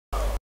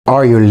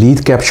Are your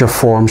lead capture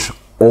forms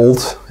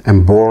old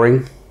and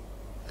boring?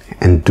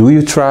 And do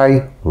you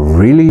try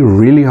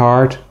really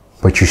hard,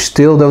 but you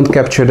still don't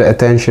capture the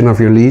attention of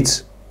your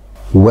leads?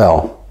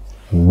 Well,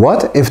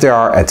 what if there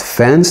are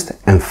advanced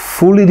and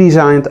fully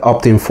designed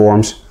opt-in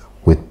forms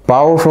with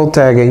powerful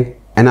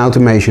tagging and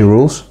automation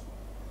rules?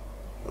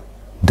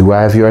 Do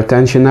I have your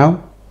attention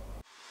now?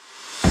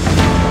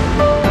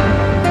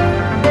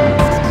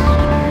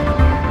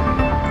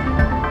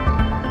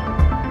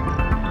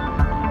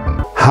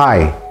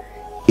 Hi,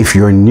 if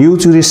you're new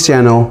to this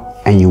channel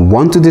and you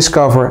want to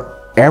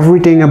discover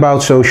everything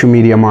about social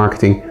media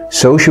marketing,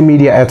 social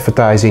media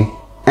advertising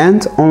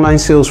and online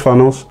sales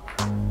funnels,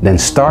 then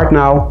start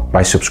now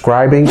by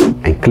subscribing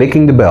and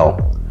clicking the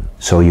bell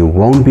so you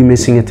won't be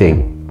missing a thing.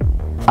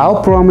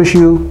 I'll promise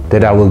you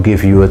that I will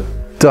give you a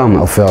ton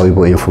of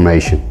valuable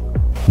information.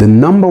 The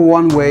number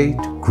one way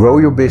to grow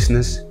your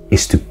business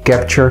is to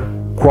capture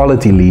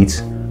quality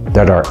leads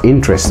that are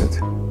interested.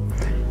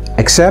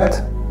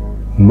 Except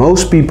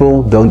most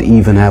people don't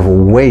even have a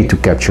way to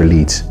capture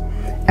leads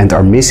and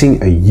are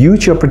missing a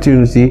huge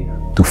opportunity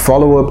to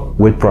follow up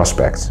with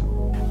prospects.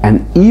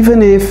 And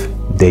even if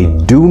they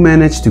do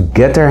manage to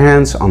get their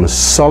hands on a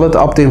solid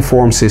opt-in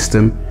form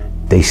system,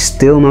 they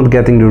still not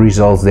getting the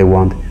results they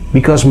want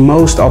because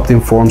most opt-in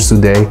forms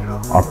today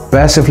are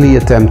passively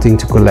attempting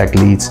to collect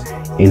leads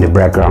in the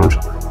background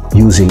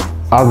using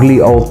ugly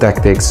old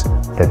tactics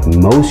that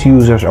most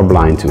users are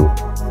blind to.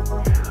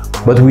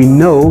 But we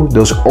know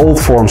those old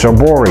forms are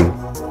boring.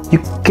 You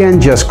can't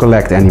just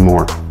collect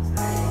anymore.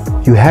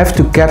 You have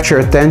to capture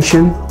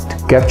attention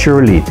to capture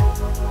a lead.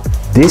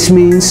 This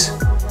means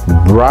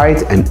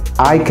bright and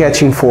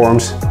eye-catching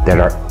forms that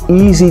are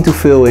easy to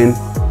fill in.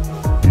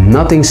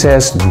 Nothing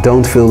says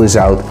don't fill this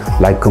out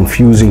like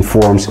confusing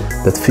forms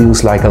that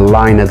feels like a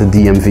line at the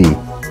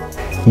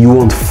DMV. You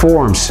want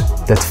forms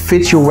that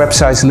fit your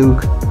website's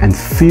look and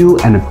feel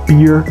and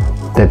appear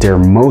that they're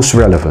most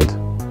relevant.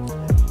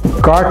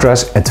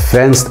 Kartra's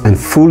advanced and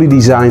fully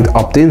designed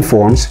opt-in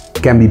forms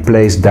can be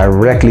placed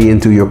directly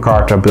into your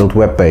Kartra built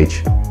web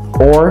page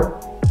or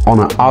on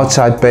an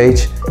outside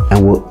page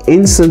and will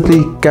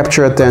instantly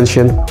capture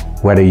attention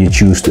whether you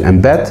choose to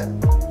embed,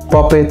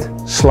 pop it,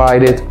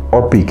 slide it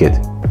or peek it.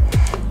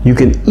 You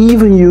can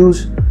even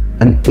use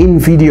an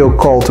in-video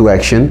call to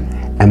action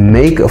and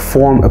make a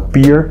form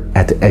appear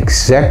at the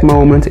exact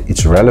moment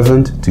it's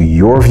relevant to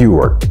your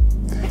viewer,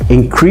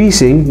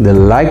 increasing the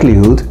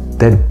likelihood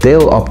that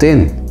they'll opt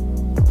in.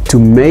 To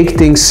make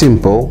things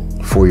simple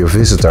for your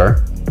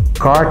visitor,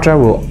 Kartra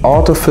will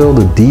autofill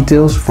the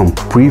details from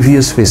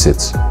previous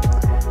visits.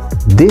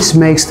 This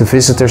makes the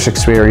visitor's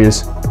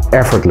experience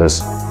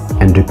effortless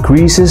and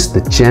decreases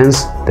the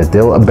chance that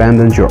they'll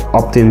abandon your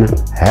opt-in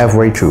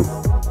halfway through.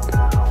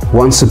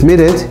 Once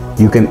submitted,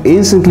 you can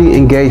instantly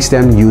engage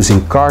them using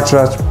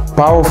Kartra's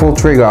powerful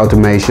trigger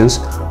automations,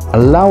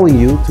 allowing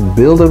you to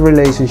build a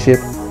relationship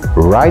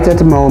right at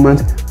the moment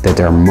that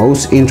they're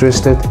most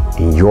interested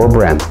in your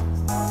brand.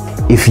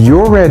 If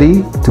you're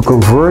ready to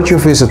convert your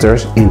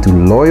visitors into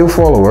loyal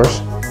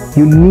followers,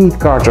 you need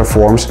Kartra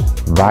forms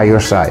by your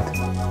side.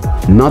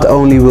 Not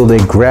only will they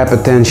grab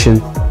attention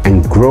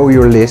and grow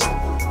your list,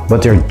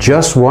 but they're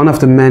just one of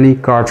the many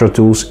Kartra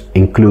tools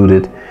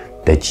included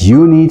that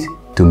you need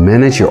to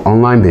manage your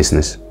online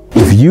business.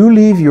 If you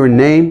leave your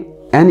name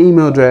and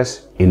email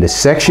address in the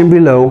section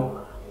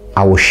below,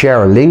 I will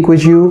share a link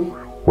with you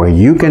where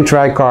you can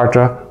try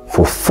Kartra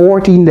for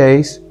 14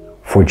 days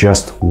for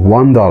just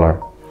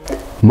 $1.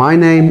 My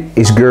name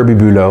is Gerby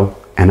Bulow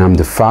and I'm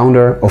the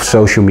founder of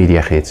Social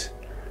Media Gids.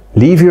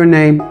 Leave your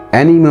name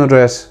and email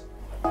address,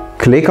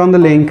 click on the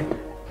link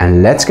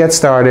and let's get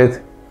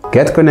started,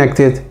 get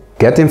connected,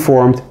 get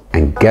informed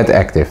and get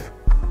active.